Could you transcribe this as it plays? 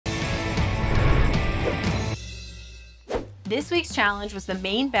This week's challenge was the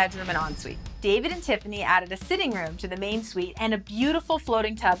main bedroom and ensuite. David and Tiffany added a sitting room to the main suite and a beautiful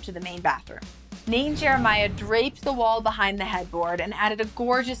floating tub to the main bathroom. Nate and Jeremiah draped the wall behind the headboard and added a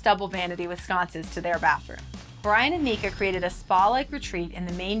gorgeous double vanity with sconces to their bathroom. Brian and Mika created a spa-like retreat in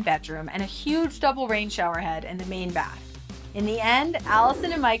the main bedroom and a huge double rain shower head in the main bath. In the end,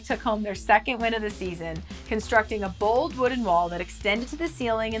 Allison and Mike took home their second win of the season, constructing a bold wooden wall that extended to the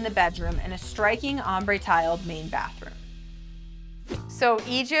ceiling in the bedroom and a striking ombre-tiled main bathroom. So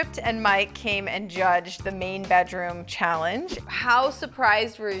Egypt and Mike came and judged the main bedroom challenge. How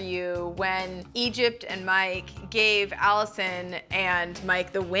surprised were you when Egypt and Mike gave Allison and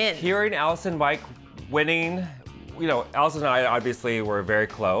Mike the win? Hearing Allison and Mike winning, you know, Allison and I obviously were very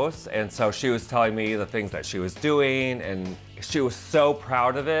close, and so she was telling me the things that she was doing, and she was so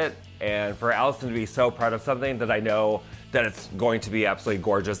proud of it. And for Allison to be so proud of something that I know that it's going to be absolutely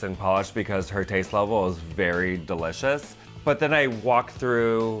gorgeous and polished because her taste level is very delicious. But then I walked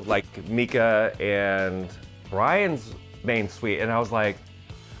through like Mika and Brian's main suite, and I was like,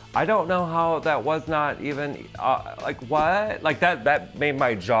 I don't know how that was not even, like what? Like that made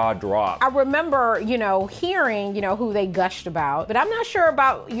my jaw drop. I remember, you know, hearing, you know, who they gushed about, but I'm not sure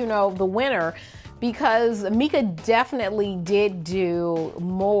about, you know, the winner, because Mika definitely did do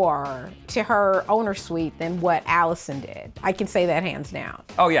more to her owner suite than what Allison did. I can say that hands down.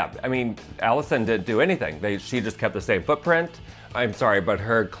 Oh yeah, I mean, Allison didn't do anything. She just kept the same footprint. I'm sorry, but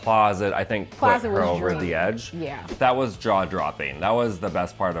her closet, I think, put her over the edge. Yeah. That was jaw-dropping. That was the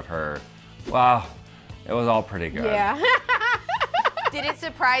best part of her. Wow, it was all pretty good. Yeah. Did it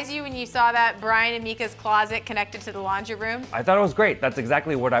surprise you when you saw that Brian and Mika's closet connected to the laundry room? I thought it was great. That's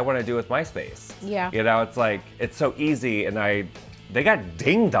exactly what I want to do with my space. Yeah. You know, it's like, it's so easy, and they got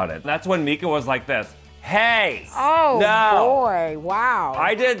dinged on it. That's when Mika was like this, hey, oh no, boy, wow.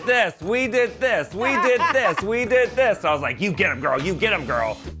 I did this, we did this, we did this, we did this. I was like, you get him, girl, you get him,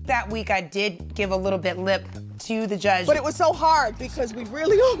 girl. That week I did give a little bit lip to the judge. But it was so hard because we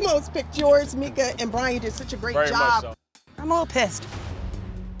really almost picked yours, Mika, and Brian did such a great Very job. much so. I'm a little pissed.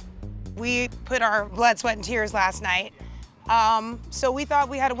 We put our blood, sweat, and tears last night, so we thought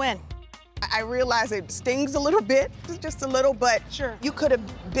we had a win. I realize it stings a little bit, just a little, but Sure. you could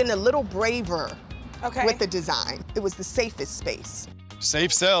have been a little braver Okay. with the design. It was the safest space.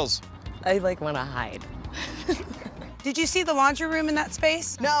 Safe sells. I like want to hide. Did you see the laundry room in that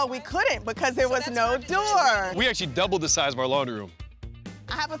space? No, we couldn't because there was no door. We actually doubled the size of our laundry room.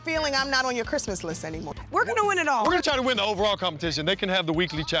 I have a feeling I'm not on your Christmas list anymore. We're gonna win it all. We're gonna try to win the overall competition. They can have the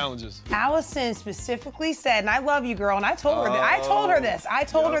weekly challenges. Allison specifically said, and I love you, girl, and I told her that. I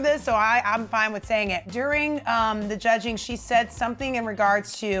told her this, so I'm fine with saying it. During the judging, she said something in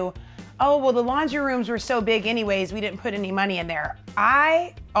regards to, oh, well, the laundry rooms were so big anyways, we didn't put any money in there.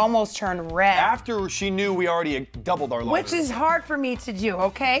 I almost turned red. After she knew we already doubled our laundry. Which is hard for me to do,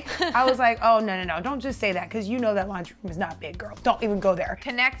 okay? I was like, oh, no, don't just say that, because you know that laundry room is not big, girl. Don't even go there.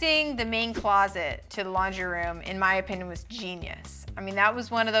 Connecting the main closet to the laundry room, in my opinion, was genius. I mean, that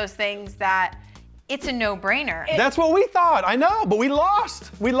was one of those things that it's a no-brainer. That's what we thought, I know, but we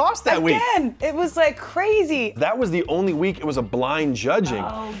lost. We lost that week. Again, it was like crazy. That was the only week it was a blind judging.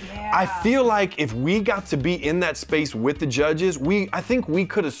 Oh, yeah. I feel like if we got to be in that space with the judges, I think we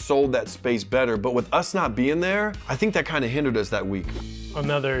could have sold that space better, but with us not being there, I think that kind of hindered us that week.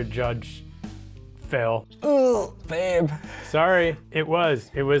 Another judge fail. Ooh, babe. Sorry, it was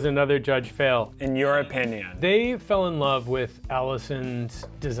another judge fail. In your opinion? They fell in love with Allison's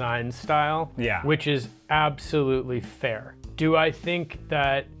design style, Yeah. which is absolutely fair. Do I think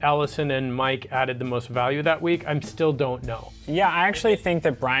that Allison and Mike added the most value that week? I still don't know. Yeah, I actually think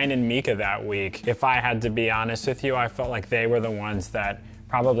that Brian and Mika that week, if I had to be honest with you, I felt like they were the ones that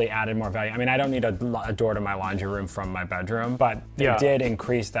probably added more value. I mean, I don't need a door to my laundry room from my bedroom, but they did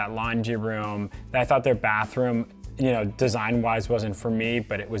increase that laundry room. I thought their bathroom, you know, design-wise wasn't for me,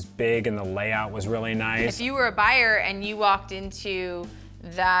 but it was big and the layout was really nice. If you were a buyer and you walked into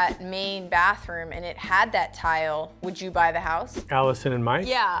that main bathroom and it had that tile, would you buy the house? Allison and Mike?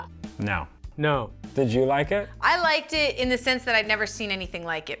 Yeah. No. No. Did you like it? I liked it in the sense that I'd never seen anything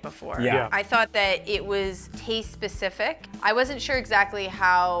like it before. Yeah. I thought that it was taste specific. I wasn't sure exactly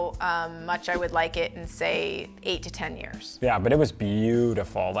how much I would like it in, say, 8 to 10 years. Yeah, but it was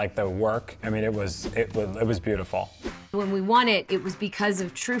beautiful. Like the work, I mean, it was beautiful. When we won it, it was because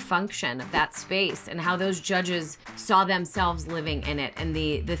of true function of that space and how those judges saw themselves living in it and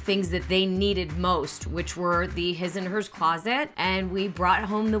the things that they needed most, which were the his and hers closet, and we brought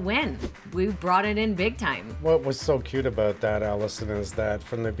home the win. We brought it in big time. What was so cute about that, Allison, is that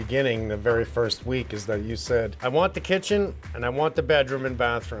from the beginning, the very first week, is that you said, I want the kitchen and I want the bedroom and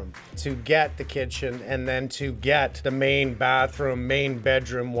bathroom. To get the kitchen and then to get the main bathroom, main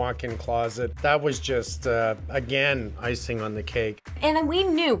bedroom, walk-in closet, that was just, again, icing on the cake. And we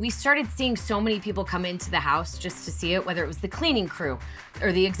knew, we started seeing so many people come into the house just to see it, whether it was the cleaning crew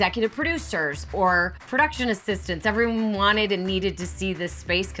or the executive producers or production assistants. Everyone wanted and needed to see this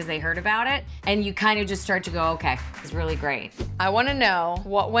space because they heard about it. And you kind of just start to go, okay, it's really great. I want to know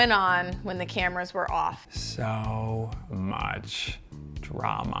what went on when the cameras were off. So much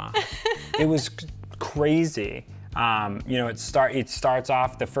drama. It was crazy. You know, it starts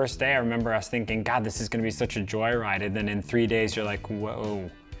off the first day. I remember us thinking, God, this is going to be such a joyride. And then in 3 days, you're like, whoa,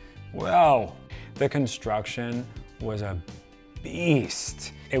 whoa. The construction was a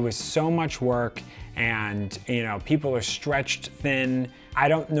beast. It was so much work, and you know, people are stretched thin. I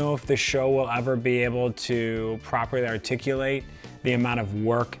don't know if the show will ever be able to properly articulate the amount of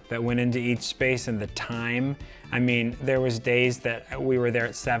work that went into each space and the time. I mean, there was days that we were there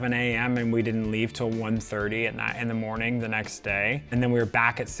at 7 a.m. and we didn't leave till 1:30 at night in the morning the next day. And then we were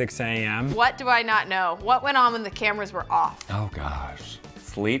back at 6 a.m. What do I not know? What went on when the cameras were off? Oh gosh.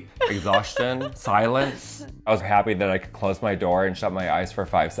 Sleep, exhaustion, silence. I was happy that I could close my door and shut my eyes for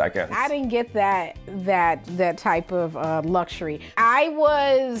 5 seconds. I didn't get that type of luxury. I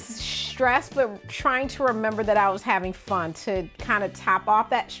was stressed, but trying to remember that I was having fun to kind of top off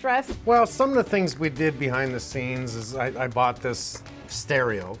that stress. Well, some of the things we did behind the scenes is I bought this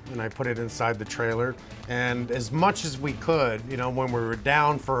stereo and I put it inside the trailer. And as much as we could, you know, when we were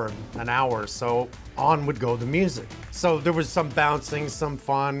down for an hour or so, on would go the music. So there was some bouncing, some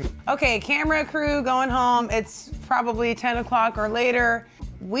fun. Okay, camera crew going home. It's probably 10 o'clock or later.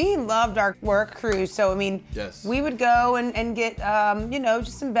 We loved our work crew, so I mean, yes. We would go and get, you know,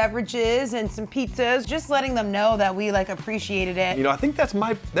 just some beverages and some pizzas, just letting them know that we like appreciated it. You know, I think that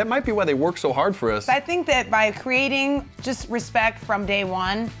might be why they work so hard for us. I think that by creating just respect from day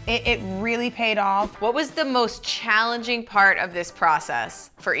one, it really paid off. What was the most challenging part of this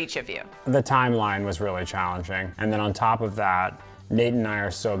process for each of you? The timeline was really challenging. And then on top of that, Nate and I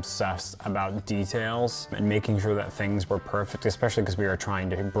are so obsessed about details and making sure that things were perfect, especially because we were trying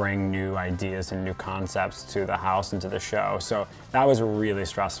to bring new ideas and new concepts to the house and to the show. So that was really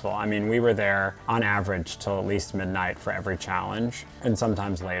stressful. I mean, we were there on average till at least midnight for every challenge, and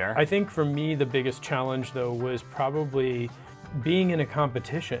sometimes later. I think for me, the biggest challenge though was probably being in a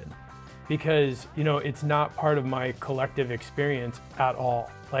competition, because, you know, it's not part of my collective experience at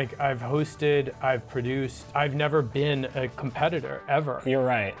all. Like, I've hosted, I've produced, I've never been a competitor, ever. You're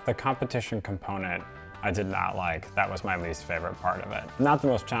right. The competition component, I did not like. That was my least favorite part of it. Not the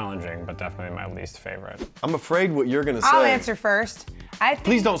most challenging, but definitely my least favorite. I'm afraid what you're gonna say. I'll answer first.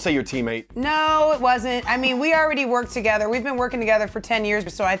 Please don't say your teammate. No, it wasn't. I mean, we already worked together. We've been working together for 10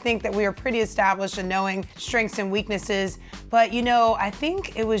 years, so I think that we are pretty established in knowing strengths and weaknesses. But you know, I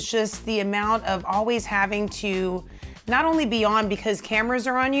think it was just the amount of always having to not only be on because cameras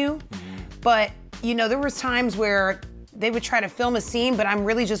are on you, but you know, there was times where they would try to film a scene, but I'm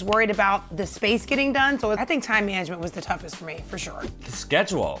really just worried about the space getting done. So I think time management was the toughest for me, for sure. The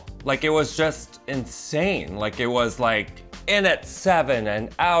schedule, like it was just insane. Like it was like in at 7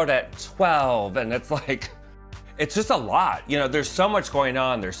 and out at 12, and it's like, it's just a lot. You know, there's so much going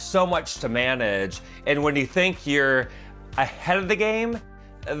on, there's so much to manage, and when you think you're ahead of the game,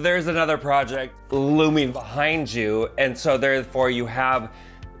 there's another project looming behind you, and so therefore you have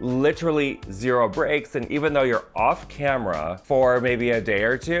literally 0 breaks, and even though you're off camera for maybe a day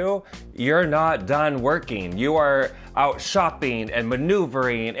or two, you're not done working. You are out shopping and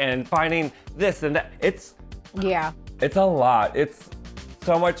maneuvering and finding this and that. It's a lot. It's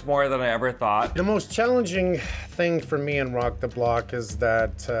so much more than I ever thought. The most challenging thing for me in Rock the Block is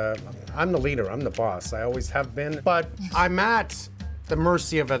that I'm the leader, I'm the boss. I always have been, but I'm at the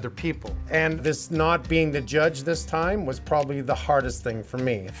mercy of other people. And this not being the judge this time was probably the hardest thing for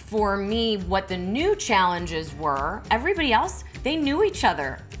me. For me, what the new challenges were, everybody else, they knew each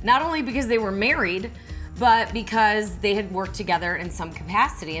other. Not only because they were married, but because they had worked together in some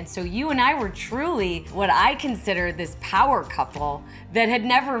capacity. And so you and I were truly what I consider this power couple that had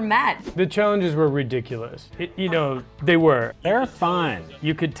never met. The challenges were ridiculous. You know, they were. They're fun.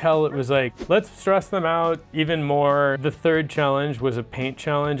 You could tell it was like, let's stress them out even more. The third challenge was a paint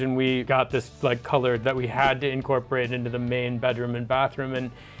challenge, and we got this like color that we had to incorporate into the main bedroom and bathroom,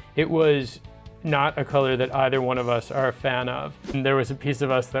 and it was not a color that either one of us are a fan of. And there was a piece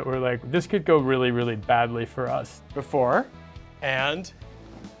of us that were like, this could go really, really badly for us. Before and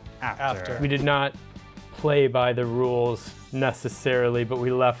after. We did not play by the rules necessarily, but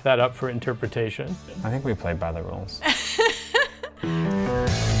we left that up for interpretation. I think we played by the rules.